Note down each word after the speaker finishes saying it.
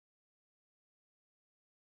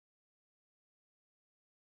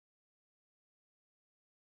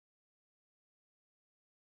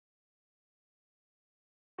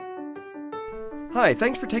Hi,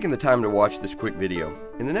 thanks for taking the time to watch this quick video.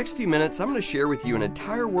 In the next few minutes, I'm going to share with you an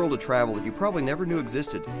entire world of travel that you probably never knew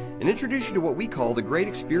existed and introduce you to what we call the Great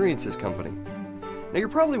Experiences Company. Now you're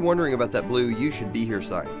probably wondering about that blue "You Should Be Here"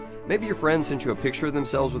 sign. Maybe your friend sent you a picture of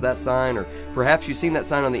themselves with that sign, or perhaps you've seen that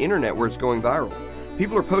sign on the internet where it's going viral.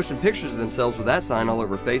 People are posting pictures of themselves with that sign all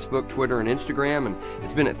over Facebook, Twitter, and Instagram, and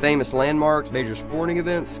it's been at famous landmarks, major sporting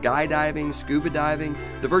events, skydiving, scuba diving,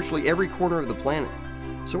 to virtually every corner of the planet.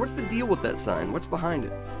 So what's the deal with that sign? What's behind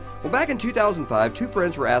it? Well, back in 2005, two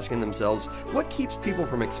friends were asking themselves, what keeps people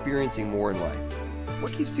from experiencing more in life?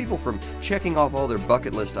 What keeps people from checking off all their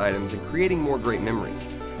bucket list items and creating more great memories?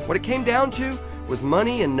 What it came down to was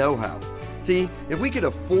money and know-how. See, if we could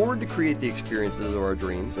afford to create the experiences of our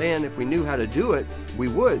dreams, and if we knew how to do it, we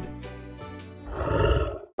would.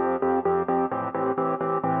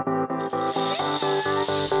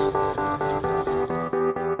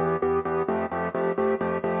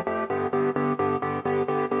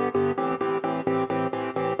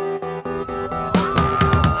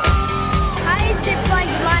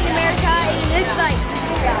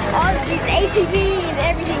 All these ATV and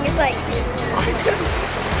everything is like awesome.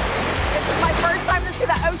 This is my first time to see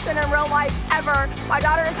the ocean in real life ever. My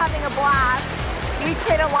daughter is having a blast. We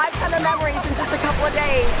created a lifetime of memories in just a couple of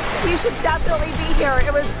days. You should definitely be here.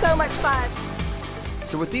 It was so much fun.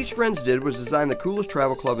 So what these friends did was design the coolest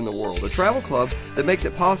travel club in the world. A travel club that makes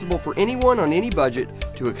it possible for anyone on any budget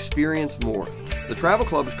to experience more. The travel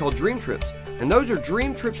club is called Dream Trips. And those are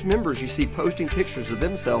Dream Trips members you see posting pictures of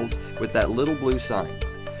themselves with that little blue sign.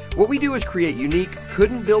 What we do is create unique,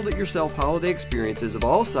 couldn't-build-it-yourself holiday experiences of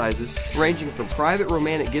all sizes, ranging from private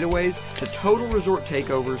romantic getaways to total resort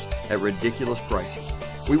takeovers at ridiculous prices.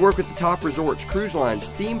 We work with the top resorts, cruise lines,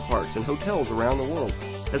 theme parks, and hotels around the world,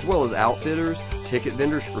 as well as outfitters, ticket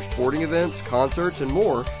vendors for sporting events, concerts, and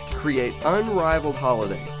more to create unrivaled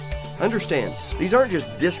holidays. Understand, these aren't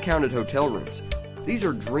just discounted hotel rooms. These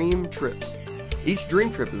are Dream Trips. Each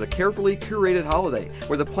Dream Trip is a carefully curated holiday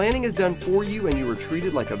where the planning is done for you and you are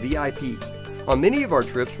treated like a VIP. On many of our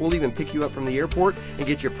trips, we'll even pick you up from the airport and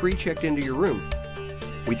get you pre-checked into your room.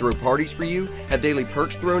 We throw parties for you, have daily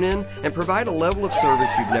perks thrown in, and provide a level of service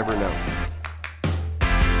you've never known.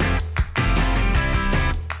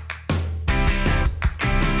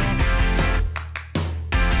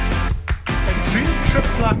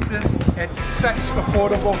 Like this, it's such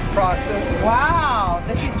affordable process. Wow,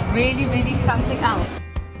 this is really something else.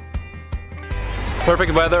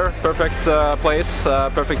 Perfect weather, perfect place,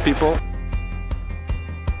 perfect people.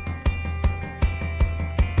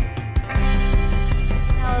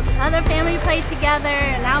 Other family play together,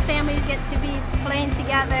 and our families get to be playing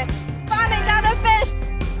together. Fun and got a fish.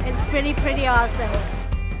 It's pretty awesome.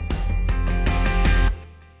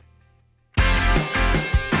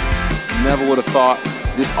 Never would have thought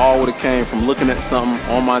this all would have came from looking at something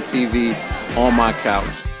on my TV, on my couch.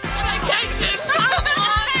 Vacation!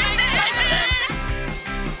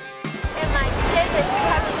 And my kid is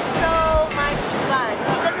having so much fun. He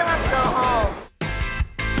doesn't want to go home.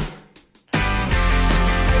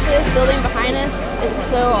 This building behind us, it's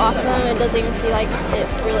so awesome. It doesn't even seem like it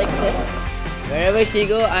really exists. Wherever she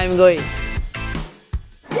go, I'm going.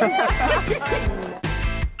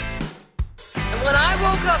 When I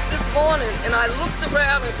woke up this morning and I looked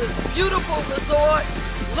around at this beautiful resort,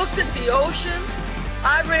 looked at the ocean,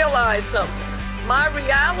 I realized something. My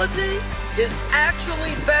reality is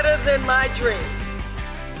actually better than my dream.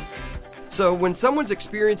 So when someone's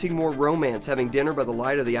experiencing more romance having dinner by the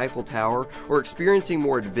light of the Eiffel Tower, or experiencing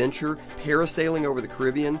more adventure parasailing over the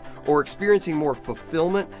Caribbean, or experiencing more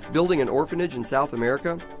fulfillment building an orphanage in South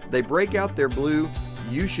America, they break out their blue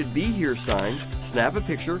 "You Should Be Here" sign, snap a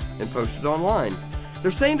picture, and post it online. They're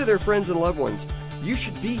saying to their friends and loved ones, you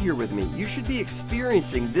should be here with me. You should be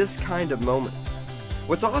experiencing this kind of moment.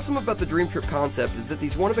 What's awesome about the Dream Trip concept is that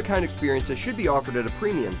these one-of-a-kind experiences should be offered at a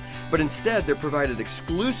premium, but instead they're provided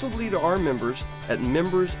exclusively to our members at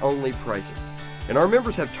members-only prices. And our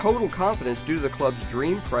members have total confidence due to the club's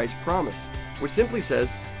Dream Price Promise, which simply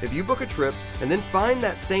says, if you book a trip and then find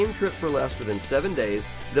that same trip for less within 7 days,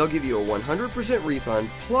 they'll give you a 100% refund,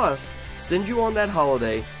 plus send you on that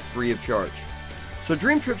holiday free of charge. So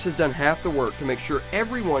Dream Trips has done half the work to make sure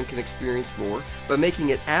everyone can experience more by making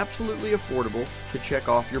it absolutely affordable to check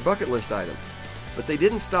off your bucket list items. But they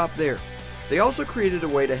didn't stop there. They also created a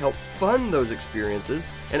way to help fund those experiences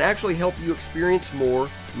and actually help you experience more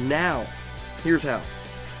now. Here's how.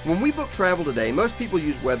 When we book travel today, most people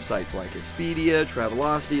use websites like Expedia,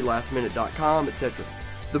 Travelocity, lastminute.com, etc.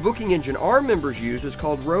 The booking engine our members use is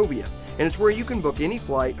called Rovia, and it's where you can book any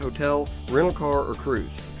flight, hotel, rental car, or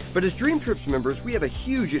cruise. But as Dream Trips members, we have a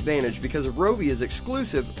huge advantage because of Rovia's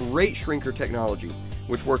exclusive rate shrinker technology,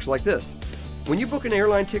 which works like this. When you book an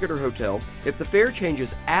airline ticket or hotel, if the fare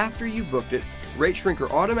changes after you booked it, Rate Shrinker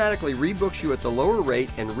automatically rebooks you at the lower rate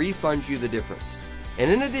and refunds you the difference.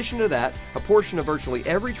 And in addition to that, a portion of virtually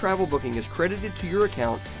every travel booking is credited to your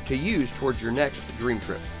account to use towards your next dream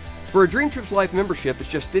trip. For a Dream Trips Life membership,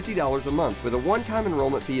 it's just $50 a month with a one-time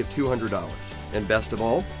enrollment fee of $200. And best of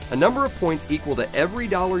all, a number of points equal to every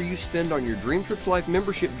dollar you spend on your Dream Trips Life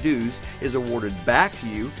membership dues is awarded back to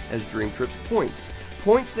you as Dream Trips points.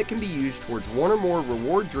 Points that can be used towards one or more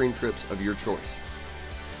reward dream trips of your choice.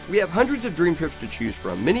 We have hundreds of dream trips to choose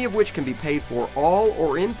from, many of which can be paid for all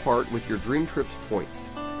or in part with your Dream Trips points.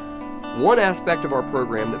 One aspect of our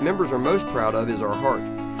program that members are most proud of is our heart.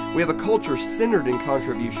 We have a culture centered in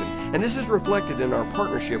contribution, and this is reflected in our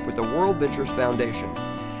partnership with the WorldVentures Foundation.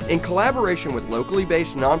 In collaboration with locally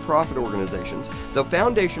based nonprofit organizations, the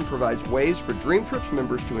Foundation provides ways for Dream Trips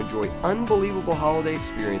members to enjoy unbelievable holiday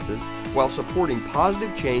experiences while supporting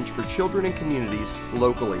positive change for children and communities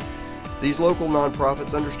locally. These local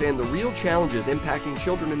nonprofits understand the real challenges impacting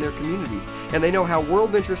children in their communities, and they know how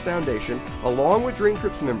WorldVentures Foundation, along with Dream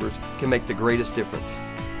Trips members, can make the greatest difference.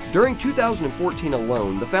 During 2014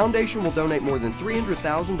 alone, the Foundation will donate more than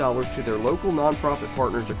 $300,000 to their local nonprofit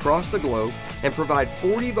partners across the globe and provide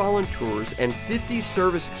 40 volunteers and 50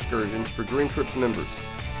 service excursions for Dream Trips members.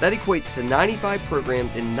 That equates to 95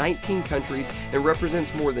 programs in 19 countries and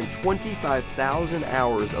represents more than 25,000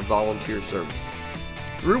 hours of volunteer service.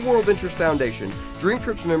 Through WorldVentures Foundation, Dream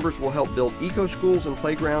Trips members will help build eco-schools and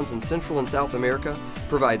playgrounds in Central and South America,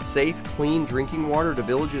 provide safe, clean drinking water to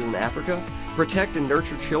villages in Africa, protect and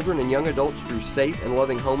nurture children and young adults through safe and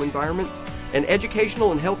loving home environments, and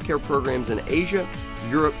educational and healthcare programs in Asia,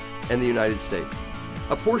 Europe, and the United States.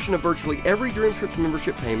 A portion of virtually every Dream Trips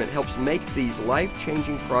membership payment helps make these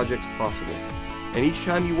life-changing projects possible. And each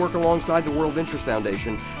time you work alongside the WorldVentures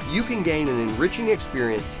Foundation, you can gain an enriching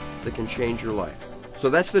experience that can change your life. So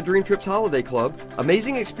that's the Dream Trips Holiday Club.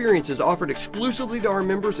 Amazing experiences offered exclusively to our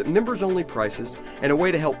members at members-only prices and a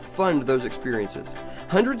way to help fund those experiences.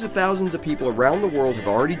 Hundreds of thousands of people around the world have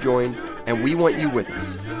already joined, and we want you with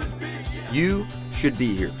us. You should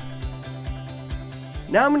be here.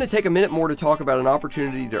 Now I'm going to take a minute more to talk about an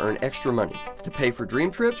opportunity to earn extra money, to pay for dream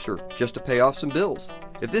trips or just to pay off some bills.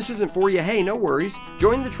 If this isn't for you, hey, no worries.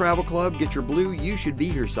 Join the travel club, get your blue You Should Be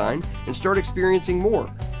Here sign, and start experiencing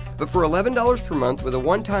more. But for $11 per month with a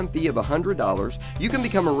one-time fee of $100, you can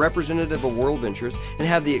become a representative of WorldVentures and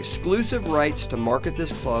have the exclusive rights to market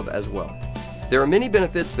this club as well. There are many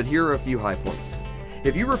benefits, but here are a few high points.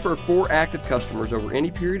 If you refer 4 active customers over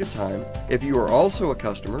any period of time, if you are also a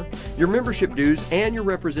customer, your membership dues and your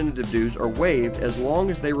representative dues are waived as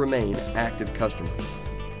long as they remain active customers.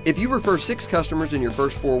 If you refer 6 customers in your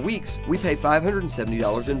first 4 weeks, we pay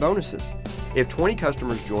 $570 in bonuses. If 20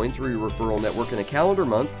 customers join through your referral network in a calendar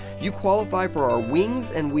month, you qualify for our Wings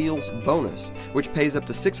and Wheels bonus, which pays up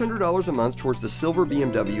to $600 a month towards the silver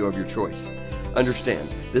BMW of your choice. Understand,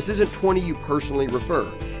 this isn't 20 you personally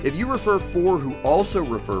refer. If you refer 4 who also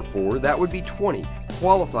refer 4, that would be 20,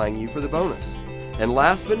 qualifying you for the bonus. And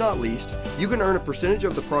last but not least, you can earn a percentage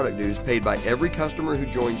of the product dues paid by every customer who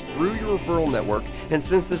joins through your referral network, and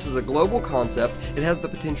since this is a global concept, it has the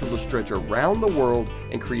potential to stretch around the world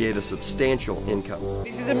and create a substantial income.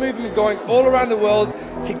 This is a movement going all around the world,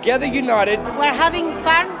 together united. We're having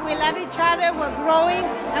fun, we love each other, we're growing,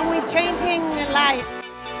 and we're changing life.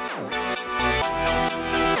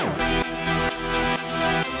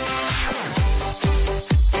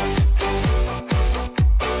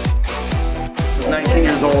 19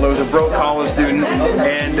 years old. I was a broke college student,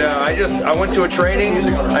 and I went to a training.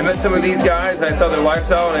 I met some of these guys, and I saw their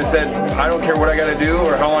lifestyle, and I said, I don't care what I got to do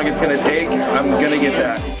or how long it's going to take, I'm going to get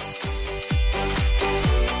that.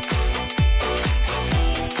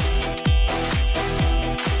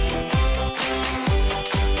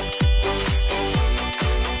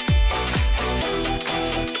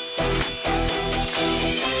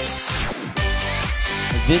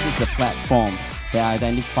 This is the platform that I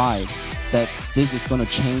identified that this is going to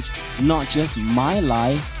change not just my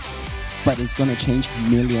life, but it's going to change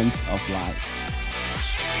millions of lives.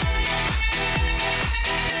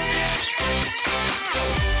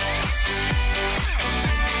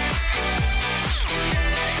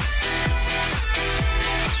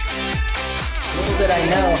 Little did I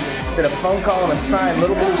know that a phone call and a sign,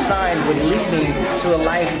 little blue sign, would lead me to a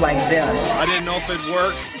life like this. I didn't know if it'd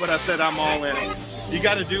work, but I said I'm all in. You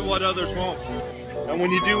got to do what others won't. And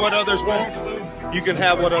when you do what others won't, you can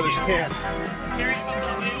have what others can't.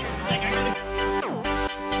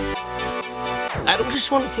 I don't just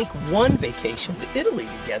just want to take one vacation to Italy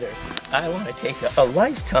together. I want to take a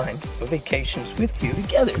lifetime of vacations with you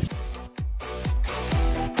together.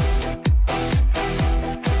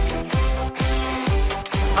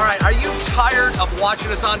 All right, are you tired of watching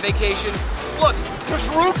us on vacation? Look, there's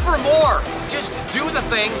room for more. Just do the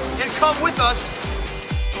thing and come with us.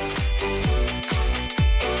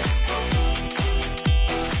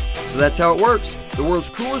 So that's how it works. The world's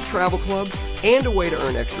coolest travel club and a way to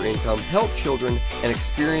earn extra income, help children, and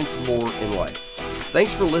experience more in life.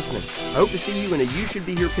 Thanks for listening. I hope to see you in a You Should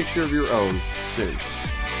Be Here picture of your own soon.